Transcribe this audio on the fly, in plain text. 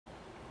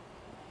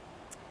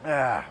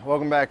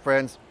Welcome back,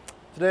 friends.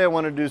 Today I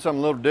want to do something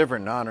a little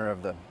different in honor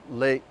of the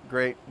late,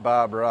 great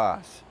Bob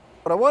Ross.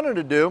 What I wanted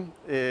to do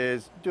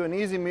is do an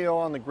easy meal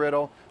on the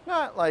griddle,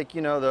 not like,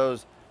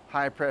 those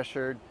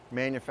high-pressured,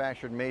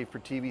 manufactured,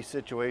 made-for-TV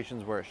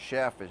situations where a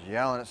chef is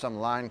yelling at some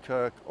line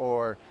cook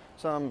or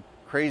some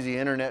crazy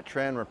internet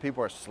trend where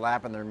people are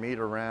slapping their meat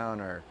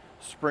around or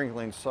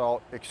sprinkling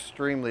salt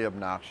extremely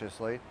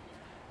obnoxiously.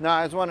 No,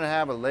 I just wanted to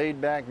have a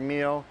laid-back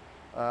meal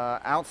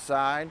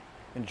outside,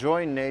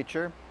 enjoying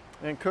nature,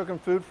 and cooking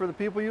food for the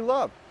people you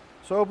love.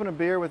 So open a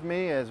beer with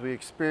me as we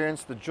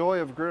experience the joy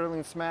of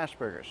griddling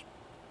Smashburgers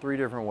 3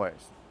 different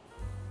ways.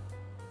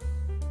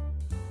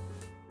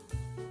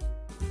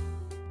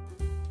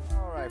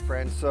 All right,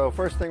 friends, so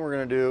first thing we're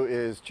gonna do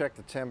is check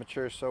the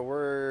temperature. So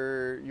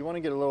you wanna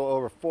get a little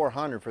over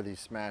 400 for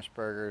these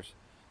Smashburgers.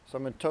 So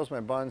I'm gonna toast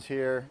my buns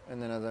here, and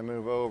then as I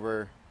move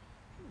over,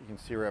 you can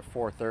see we're at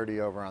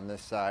 430 over on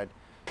this side.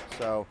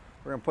 So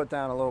we're gonna put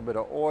down a little bit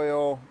of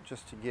oil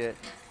just to get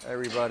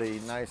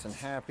everybody nice and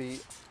happy.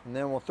 And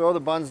then we'll throw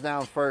the buns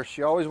down first.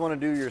 You always wanna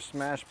do your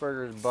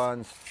Smashburgers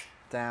buns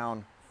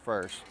down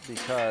first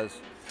because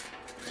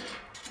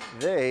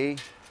they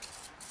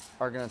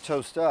are gonna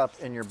toast up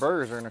and your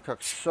burgers are gonna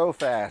cook so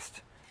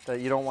fast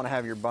that you don't wanna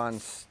have your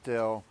buns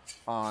still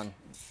on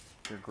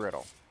your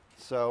griddle.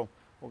 So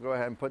we'll go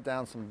ahead and put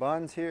down some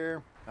buns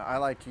here. Now, I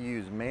like to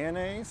use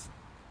mayonnaise.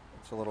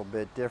 It's a little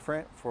bit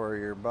different for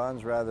your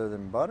buns rather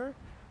than butter.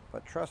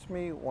 But trust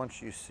me,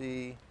 once you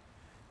see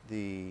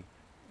the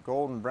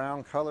golden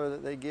brown color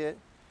that they get,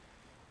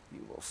 you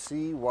will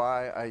see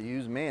why I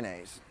use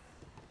mayonnaise.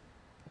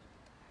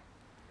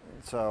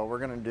 So we're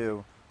gonna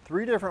do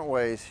 3 different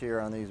ways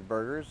here on these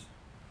burgers.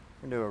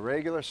 We're gonna do a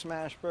regular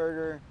smash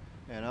burger,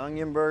 an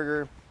onion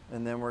burger,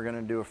 and then we're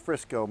gonna do a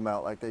Frisco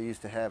melt like they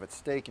used to have at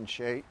Steak and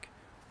Shake.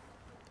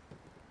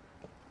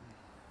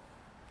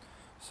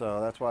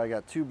 So that's why I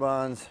got 2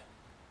 buns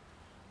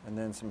and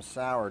then some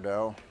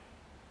sourdough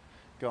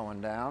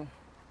going down.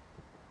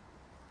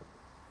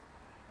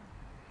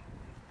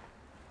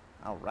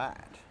 All right.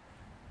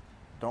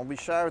 Don't be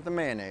shy with the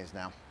mayonnaise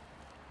now.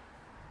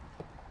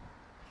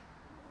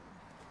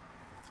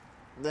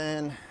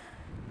 Then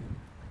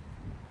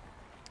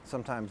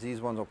sometimes these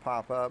ones will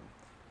pop up,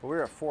 but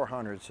we're at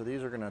 400, so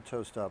these are gonna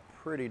toast up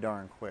pretty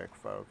darn quick,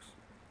 folks.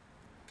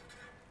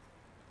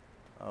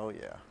 Oh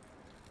yeah.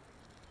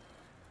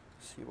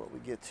 See what we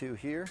get to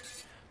here.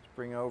 Let's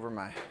bring over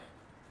my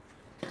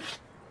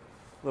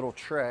little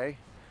tray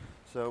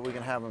so we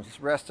can have them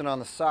resting on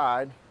the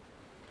side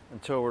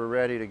until we're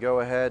ready to go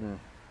ahead and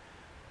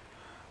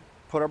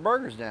put our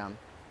burgers down.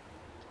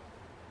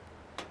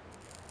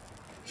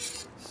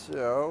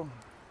 So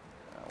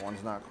that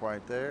one's not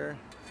quite there.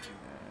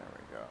 There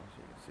we go. So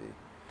you can see,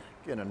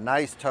 getting a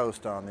nice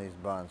toast on these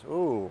buns.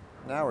 Ooh,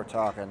 now we're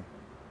talking.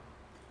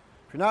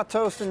 If you're not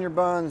toasting your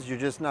buns, you're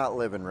just not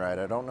living right.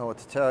 I don't know what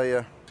to tell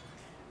you.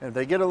 And if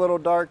they get a little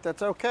dark,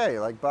 that's okay.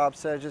 Like Bob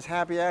said, just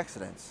happy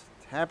accidents.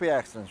 Happy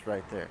accidents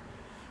right there.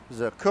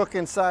 There's a cook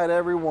inside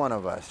every one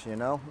of us, you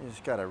know? You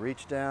just gotta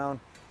reach down,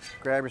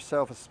 grab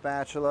yourself a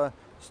spatula,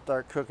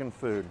 start cooking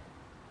food.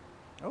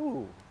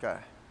 Oh, got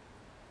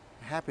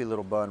a happy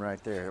little bun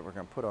right there that we're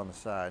gonna put on the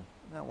side.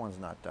 That one's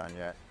not done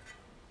yet.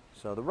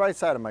 So the right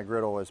side of my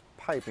griddle is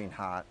piping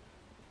hot,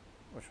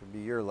 which would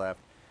be your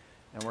left.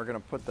 And we're gonna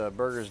put the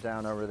burgers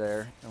down over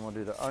there, and we'll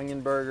do the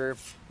onion burger,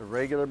 the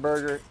regular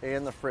burger,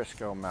 and the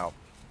Frisco melt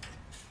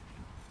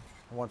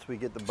once we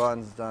get the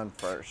buns done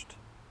first.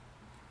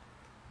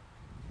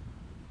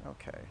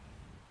 Okay.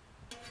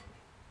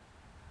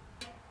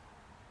 So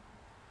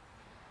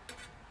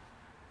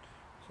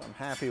I'm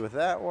happy with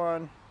that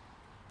one.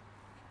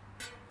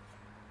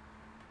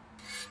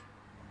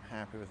 I'm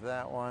happy with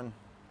that one.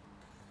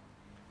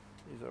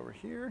 These over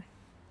here.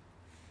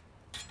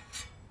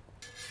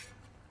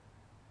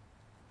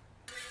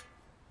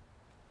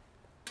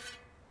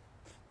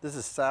 This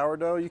is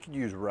sourdough. You could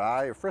use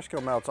rye. A Frisco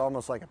melt's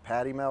almost like a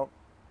patty melt.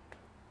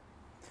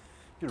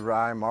 You could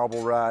rye,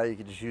 marble rye. You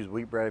could just use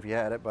wheat bread if you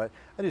had it, but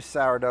I do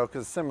sourdough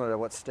because it's similar to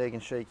what Steak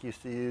and Shake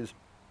used to use.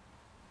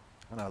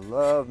 And I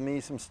love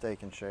me some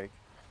Steak and Shake.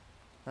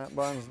 That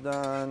bun's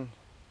done.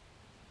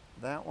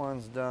 That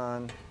one's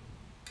done.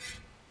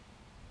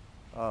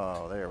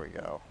 Oh, there we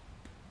go.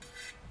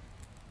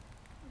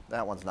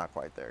 That one's not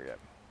quite there yet.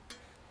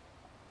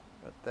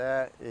 But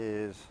that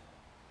is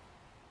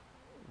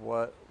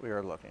what we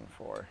are looking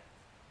for.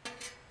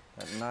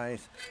 That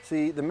nice.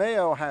 See, the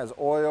mayo has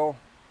oil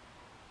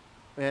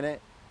in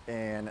it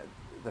and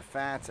the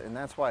fats, and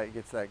that's why it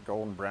gets that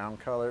golden brown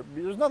color.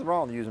 There's nothing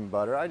wrong with using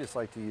butter. I just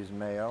like to use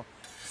mayo,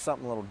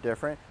 something a little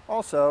different.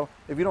 Also,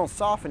 if you don't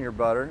soften your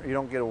butter, you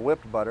don't get a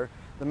whipped butter,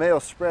 the mayo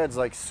spreads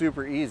like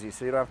super easy,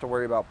 so you don't have to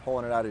worry about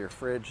pulling it out of your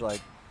fridge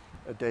like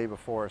a day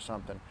before or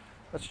something.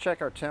 Let's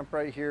check our temp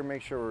right here,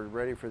 make sure we're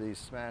ready for these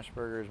smash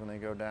burgers when they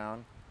go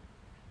down.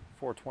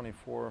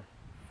 424,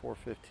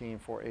 415,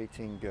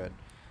 418, good.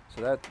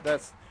 So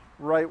that's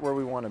right where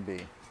we want to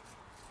be.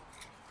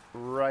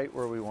 Right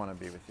where we want to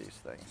be with these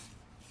things.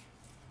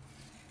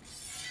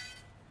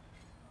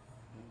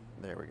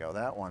 There we go,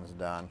 that one's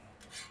done.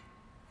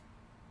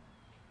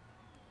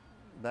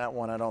 That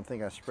one, I don't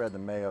think I spread the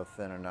mayo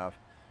thin enough.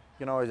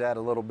 You can always add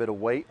a little bit of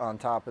weight on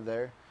top of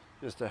there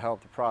just to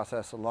help the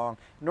process along.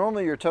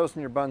 Normally you're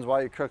toasting your buns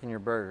while you're cooking your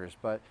burgers,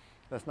 but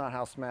that's not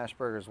how smash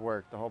burgers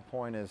work. The whole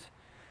point is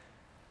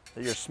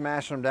that you're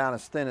smashing them down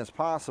as thin as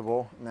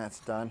possible, and that's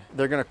done.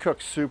 They're gonna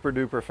cook super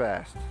duper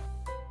fast.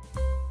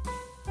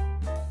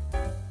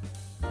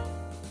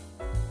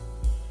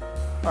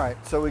 All right,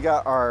 so we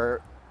got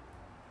our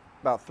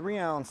about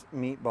 3-ounce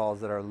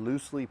meatballs that are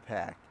loosely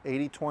packed.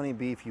 80-20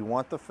 beef, you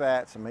want the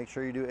fat, so make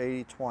sure you do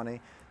 80-20. And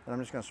I'm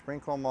just gonna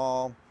sprinkle them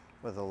all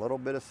with a little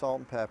bit of salt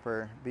and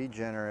pepper. Be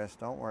generous,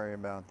 don't worry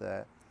about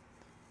that.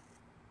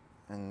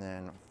 And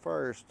then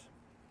first,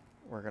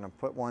 we're gonna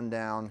put one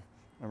down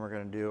and we're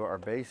gonna do our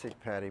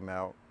basic patty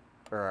melt,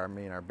 or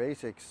our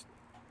basic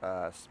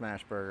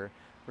smash burger.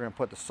 We're gonna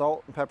put the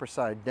salt and pepper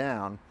side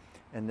down,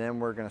 and then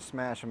we're gonna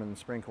smash them and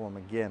sprinkle them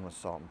again with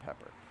salt and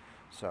pepper.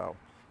 So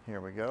here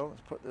we go,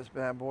 let's put this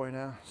bad boy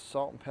down.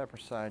 Salt and pepper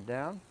side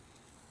down.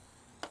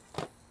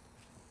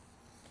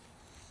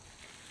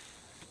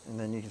 And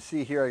then you can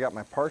see here I got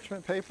my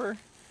parchment paper,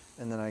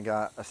 and then I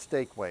got a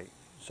steak weight.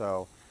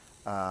 So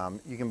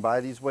you can buy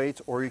these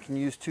weights, or you can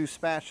use 2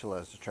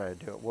 spatulas to try to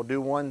do it. We'll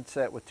do one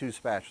set with 2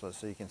 spatulas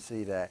so you can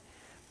see that.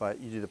 But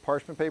you do the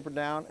parchment paper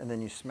down, and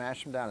then you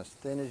smash them down as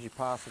thin as you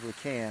possibly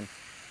can.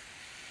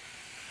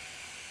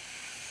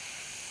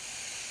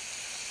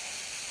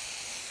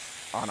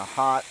 On a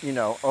hot, you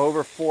know,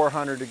 over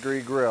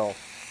 400-degree grill.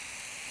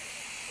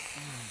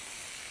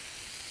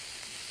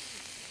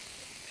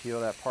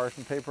 Peel that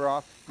parchment paper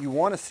off. You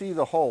want to see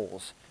the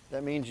holes.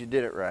 That means you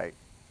did it right.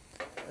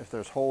 If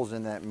there's holes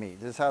in that meat.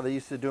 This is how they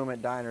used to do them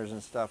at diners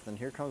and stuff. Then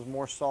here comes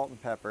more salt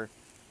and pepper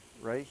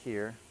right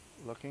here.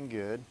 Looking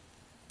good.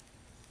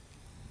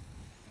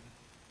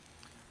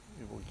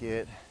 We will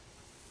get,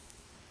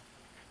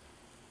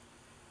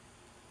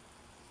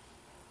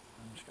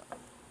 I'm just going to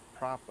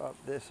prop up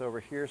this over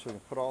here so we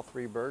can put all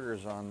 3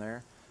 burgers on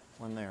there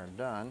when they are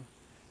done.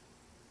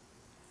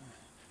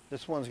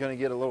 This one's going to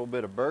get a little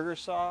bit of burger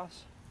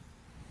sauce.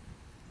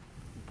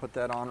 Put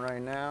that on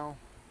right now,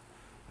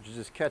 which is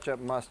just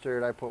ketchup,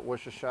 mustard. I put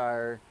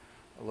Worcestershire,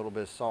 a little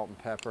bit of salt and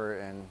pepper,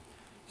 and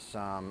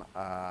some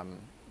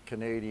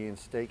Canadian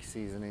steak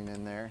seasoning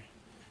in there.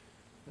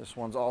 This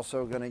one's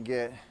also going to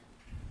get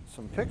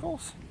some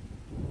pickles.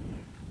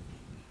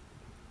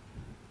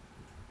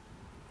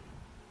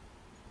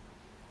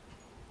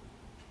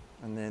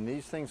 And then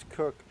these things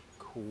cook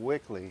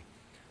quickly.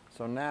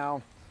 So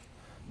now,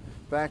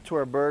 back to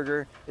our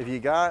burger. If you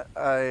got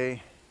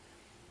a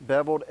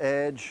beveled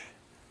edge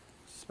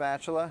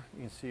spatula,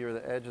 you can see where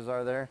the edges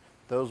are there.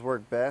 Those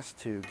work best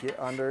to get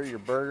under your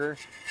burger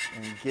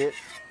and get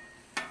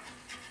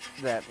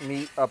that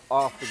meat up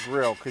off the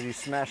grill, because you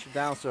smash it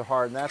down so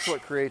hard, and that's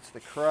what creates the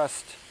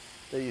crust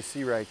that you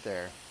see right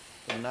there.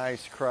 The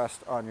nice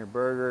crust on your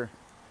burger.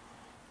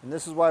 And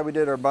this is why we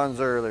did our buns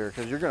earlier,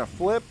 because you're going to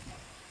flip,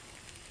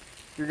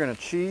 you're going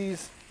to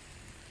cheese,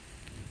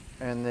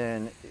 and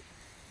then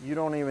you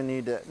don't even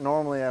need to,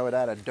 normally I would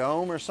add a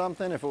dome or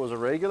something if it was a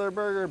regular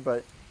burger,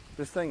 but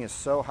this thing is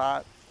so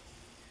hot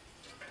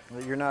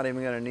that you're not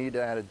even going to need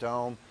to add a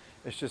dome.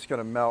 It's just going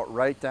to melt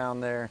right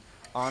down there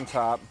on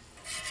top,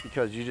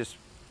 because you just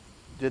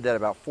did that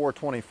about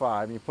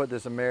 425, and you put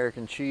this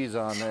American cheese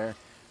on there,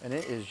 and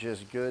it is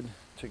just good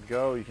to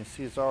go. You can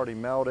see it's already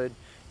melted.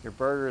 Your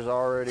burger's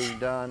already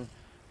done.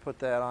 Put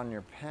that on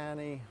your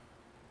patty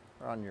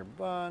or on your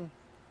bun.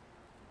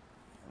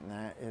 And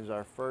that is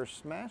our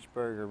first smash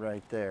burger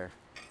right there.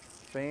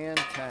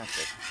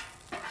 Fantastic.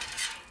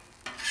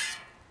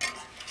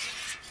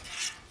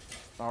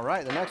 All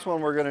right, the next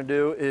one we're gonna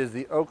do is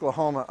the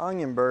Oklahoma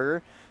onion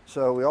burger.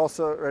 So we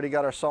also already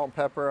got our salt and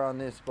pepper on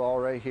this ball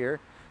right here.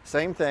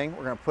 Same thing,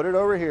 we're gonna put it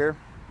over here.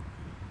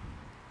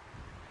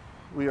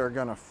 We are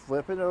gonna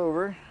flip it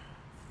over.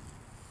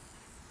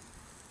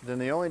 Then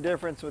the only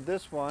difference with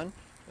this one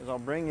is I'll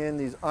bring in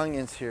these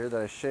onions here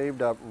that I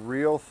shaved up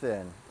real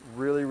thin,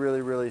 really,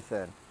 really, really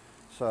thin.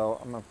 So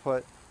I'm gonna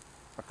put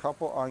a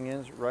couple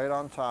onions right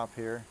on top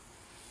here.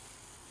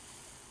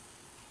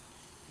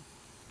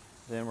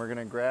 Then we're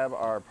gonna grab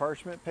our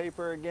parchment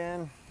paper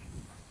again,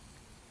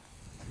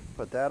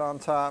 put that on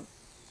top,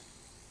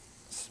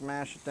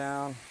 smash it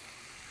down,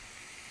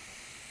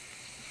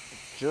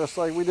 just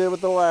like we did with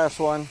the last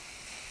one.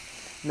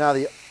 Now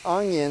the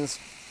onions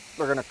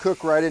are gonna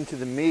cook right into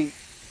the meat.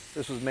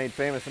 This was made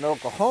famous in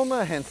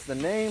Oklahoma, hence the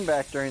name,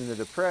 back during the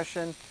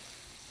Depression.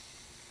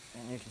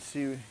 And you can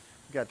see we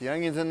got the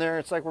onions in there.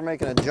 It's like we're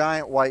making a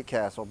giant White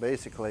Castle,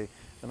 basically.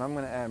 And I'm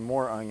gonna add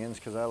more onions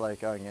because I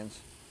like onions.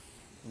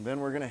 And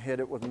then we're gonna hit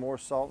it with more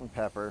salt and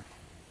pepper.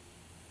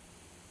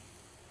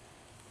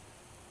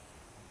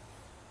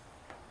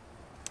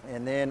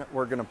 And then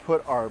we're gonna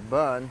put our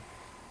bun.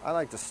 I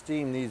like to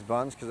steam these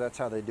buns because that's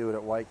how they do it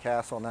at White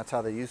Castle, and that's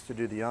how they used to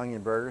do the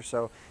onion burger.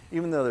 So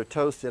even though they're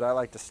toasted, I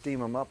like to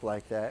steam them up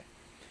like that.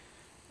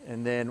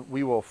 And then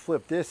we will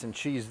flip this and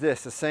cheese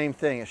this. The same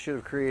thing. It should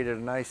have created a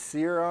nice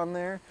sear on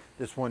there.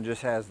 This one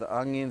just has the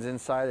onions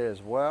inside it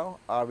as well.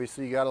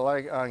 Obviously you gotta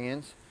like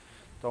onions.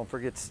 Don't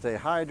forget to stay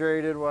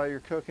hydrated while you're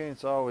cooking.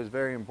 It's always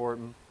very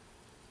important.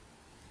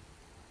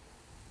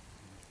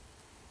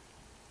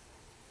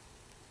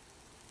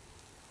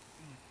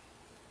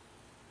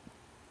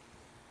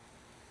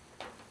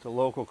 It's a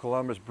local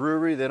Columbus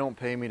brewery. They don't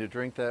pay me to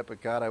drink that,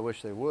 but God, I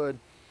wish they would.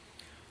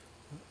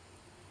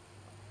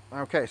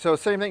 Okay, so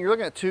same thing. You're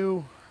looking at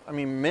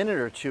minute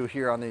or two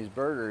here on these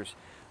burgers.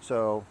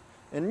 So,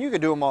 and you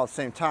could do them all at the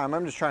same time.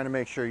 I'm just trying to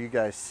make sure you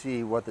guys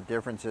see what the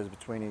difference is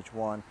between each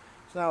one.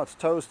 So now it's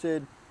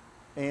toasted,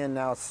 and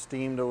now it's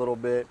steamed a little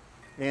bit,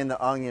 and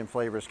the onion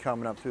flavor is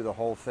coming up through the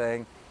whole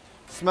thing.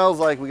 Smells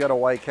like we got a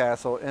White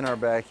Castle in our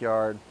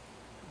backyard.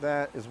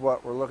 That is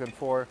what we're looking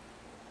for.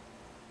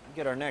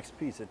 Get our next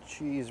piece of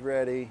cheese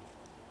ready.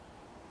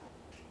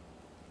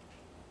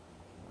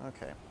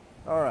 Okay,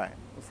 all right,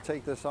 let's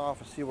take this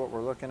off and see what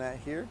we're looking at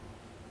here.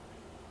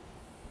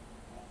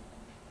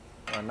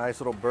 A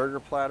nice little burger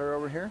platter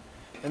over here.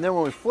 And then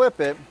when we flip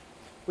it,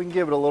 we can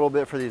give it a little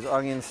bit for these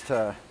onions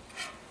to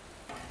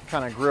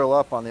kind of grill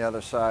up on the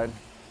other side.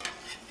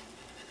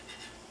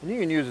 And you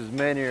can use as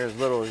many or as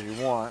little as you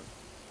want.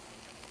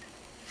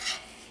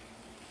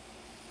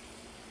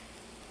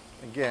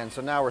 Again,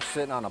 so now we're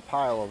sitting on a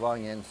pile of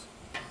onions.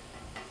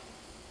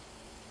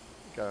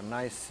 Got a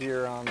nice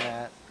sear on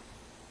that.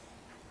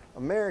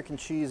 American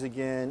cheese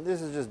again.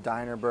 This is just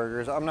diner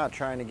burgers. I'm not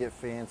trying to get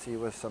fancy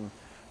with some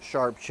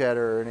sharp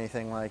cheddar or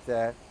anything like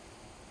that.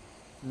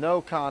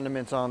 No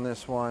condiments on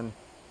this one,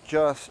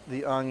 just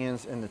the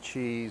onions and the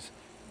cheese.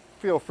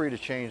 Feel free to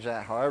change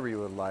that however you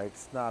would like.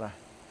 It's not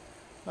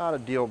a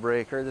deal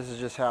breaker. This is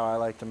just how I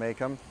like to make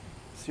them.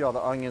 See, all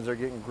the onions are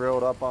getting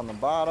grilled up on the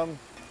bottom.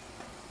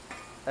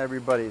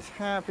 Everybody's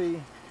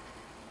happy.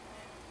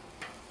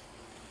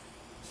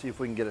 See if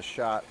we can get a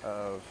shot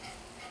of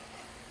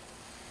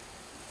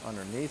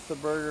underneath the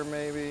burger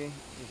maybe.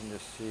 You can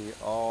just see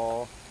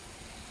all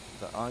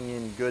the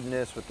onion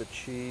goodness with the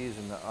cheese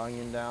and the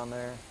onion down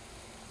there.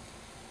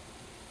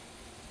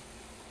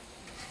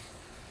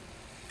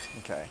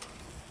 Okay.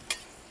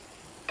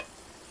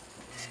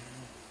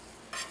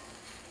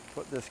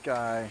 Put this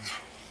guy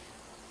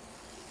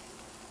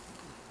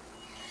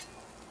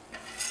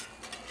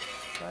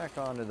back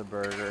onto the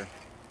burger.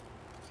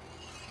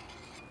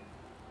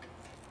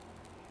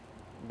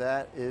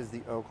 That is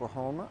the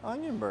Oklahoma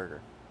onion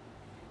burger.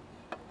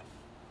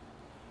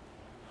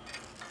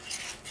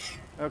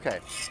 Okay,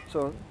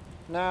 so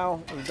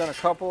now we've done a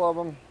couple of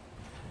them.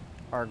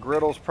 Our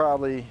griddle's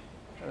probably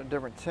at a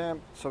different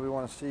temp, so we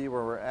want to see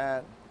where we're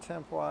at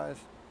temp-wise.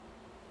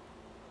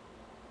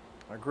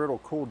 Our griddle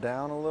cooled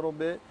down a little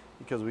bit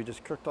because we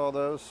just cooked all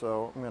those,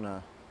 so I'm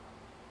gonna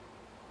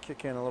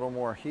kick in a little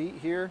more heat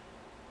here.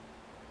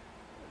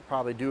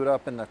 Probably do it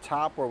up in the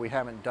top where we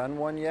haven't done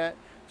one yet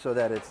so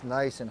that it's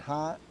nice and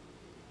hot.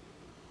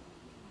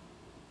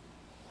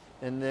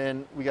 And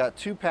then we got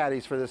 2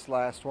 patties for this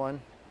last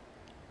one.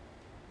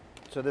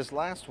 So this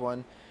last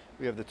one,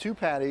 we have the 2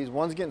 patties.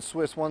 One's getting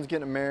Swiss, one's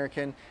getting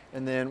American,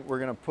 and then we're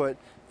gonna put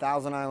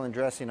Thousand Island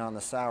dressing on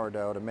the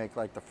sourdough to make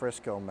like the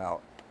Frisco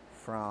melt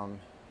from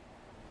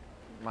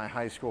my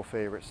high school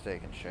favorite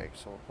Steak and Shake.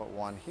 So we'll put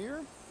one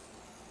here.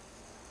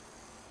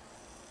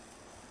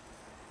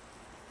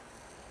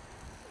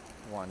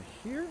 One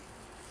here.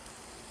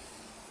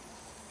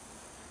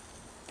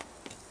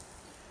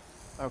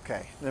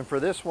 Okay, then for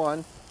this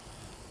one,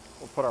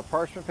 we'll put our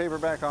parchment paper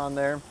back on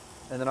there,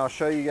 and then I'll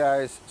show you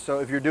guys. So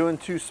if you're doing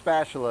 2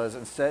 spatulas,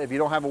 instead, if you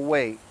don't have a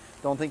weight,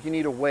 don't think you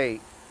need a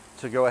weight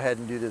to go ahead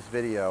and do this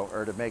video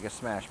or to make a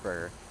smash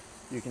burger.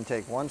 You can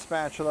take one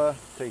spatula,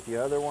 take the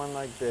other one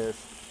like this.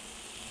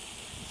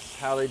 This is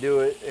how they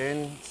do it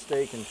in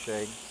Steak and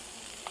Shake.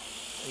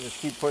 And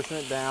just keep pushing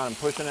it down and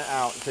pushing it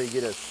out until you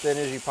get as thin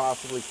as you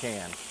possibly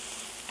can.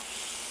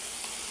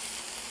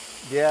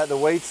 Yeah, the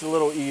weight's a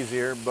little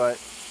easier, but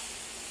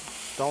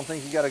don't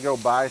think you got to go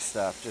buy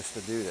stuff just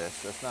to do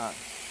this. It's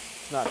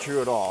not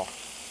true at all.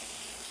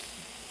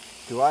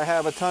 Do I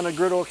have a ton of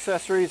griddle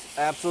accessories?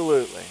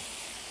 Absolutely.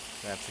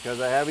 That's because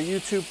I have a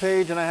YouTube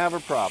page and I have a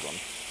problem.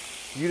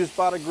 You just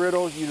bought a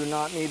griddle, you do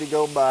not need to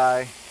go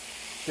buy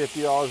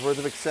 $50 worth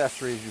of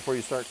accessories before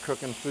you start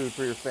cooking food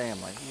for your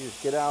family. You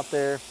just get out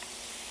there,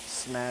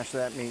 smash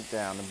that meat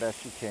down the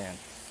best you can.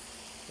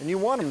 And you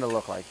want them to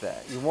look like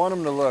that. You want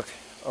them to look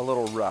a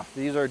little rough.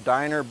 These are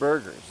diner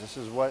burgers. This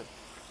is what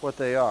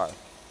they are.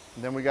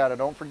 And then we got to,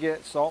 don't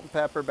forget, salt and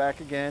pepper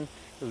back again,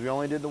 because we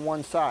only did the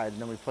one side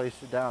and then we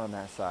placed it down on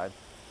that side.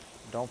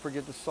 Don't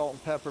forget the salt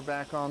and pepper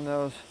back on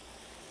those.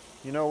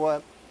 You know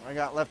what? I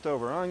got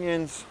leftover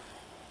onions.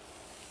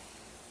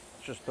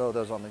 Let's just throw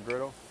those on the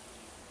griddle.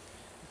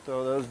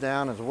 Throw those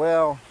down as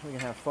well. We can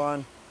have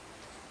fun.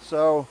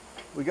 So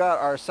we got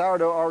our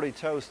sourdough already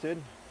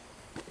toasted.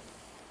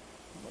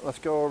 Let's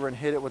go over and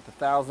hit it with the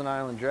Thousand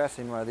Island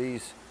dressing while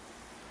these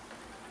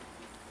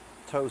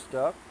toast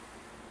up.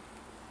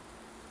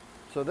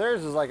 So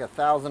theirs is like a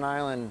Thousand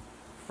Island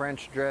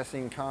French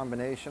dressing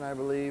combination, I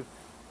believe.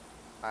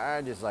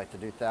 I just like to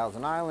do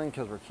Thousand Island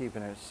because we're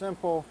keeping it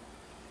simple.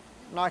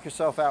 Knock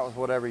yourself out with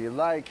whatever you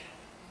like.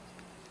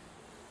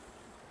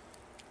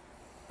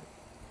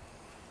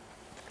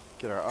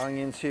 Get our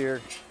onions here.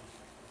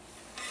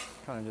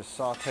 Kind of just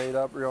sauteed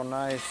up real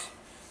nice.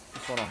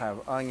 This one will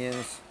have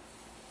onions.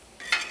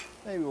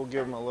 Maybe we'll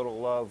give them a little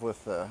love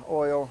with the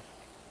oil.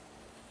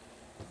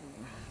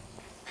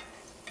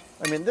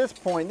 I mean, at this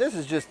point, this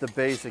is just the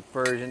basic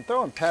version.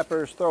 Throw in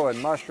peppers, throw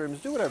in mushrooms,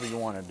 do whatever you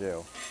want to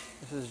do.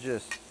 This is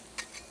just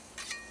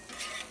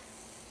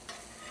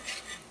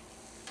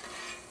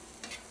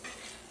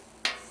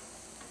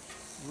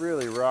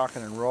really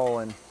rocking and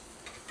rolling.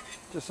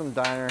 Just some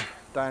diner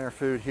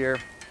food here.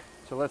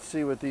 So let's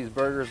see what these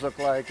burgers look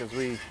like as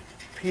we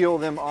peel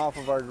them off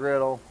of our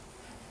griddle.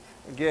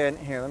 Again,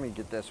 here, let me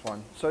get this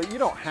one. So you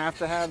don't have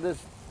to have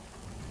this,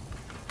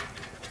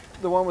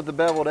 the one with the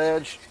beveled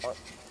edge.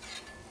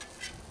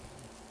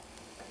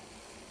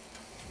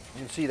 You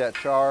can see that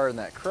char and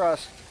that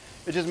crust.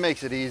 It just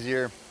makes it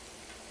easier.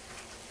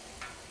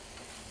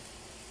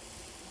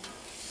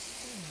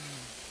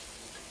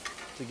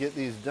 To get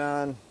these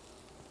done.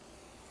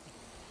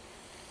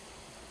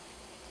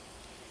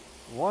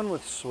 One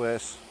with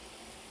Swiss,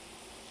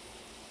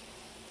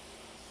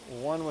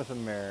 one with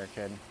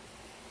American.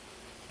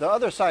 The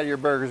other side of your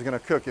burger is going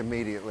to cook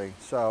immediately.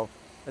 So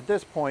at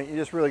this point, you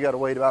just really got to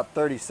wait about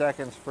 30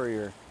 seconds for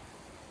your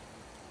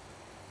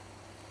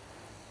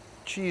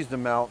cheese to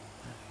melt.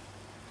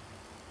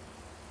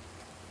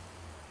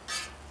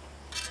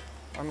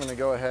 I'm going to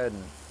go ahead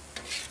and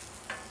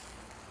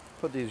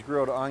put these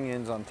grilled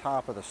onions on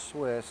top of the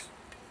Swiss.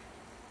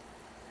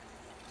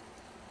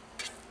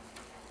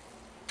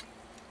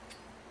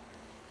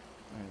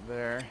 Right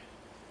there.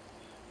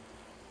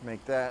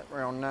 Make that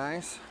real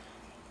nice.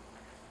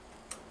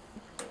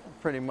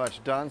 Pretty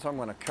much done, so I'm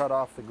going to cut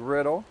off the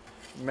griddle.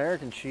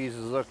 American cheese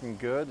is looking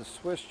good. The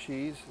Swiss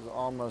cheese is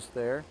almost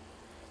there.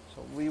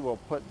 So we will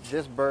put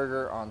this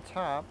burger on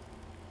top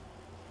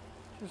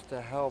just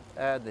to help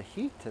add the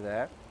heat to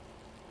that.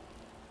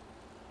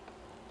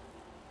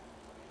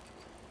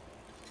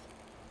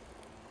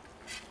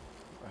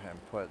 Go ahead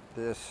and put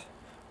this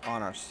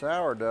on our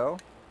sourdough.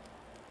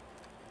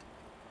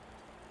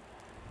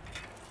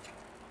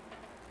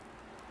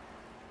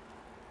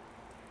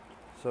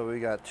 So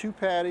we got 2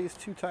 patties,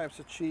 2 types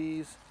of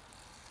cheese,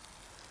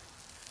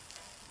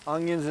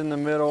 onions in the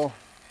middle.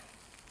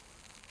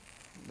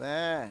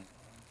 That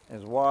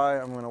is why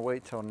I'm going to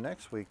wait till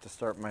next week to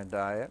start my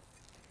diet.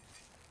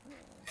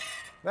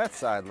 That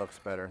side looks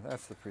better.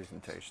 That's the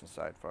presentation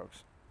side, folks.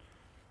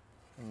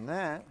 And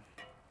that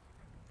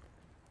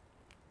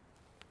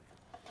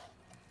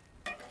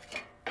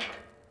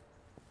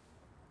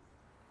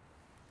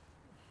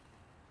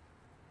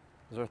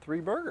is our 3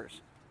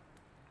 burgers.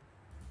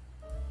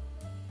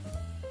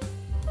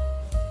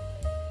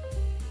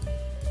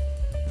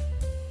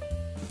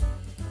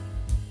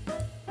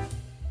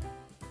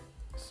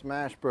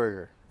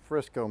 Smashburger,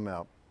 Frisco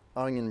melt,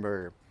 onion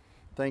burger.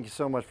 Thank you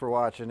so much for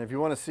watching. If you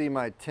want to see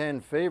my 10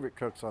 favorite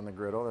cooks on the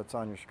griddle, that's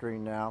on your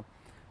screen now.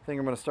 I think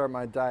I'm going to start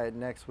my diet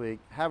next week.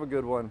 Have a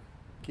good one.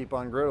 Keep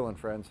on griddling,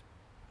 friends.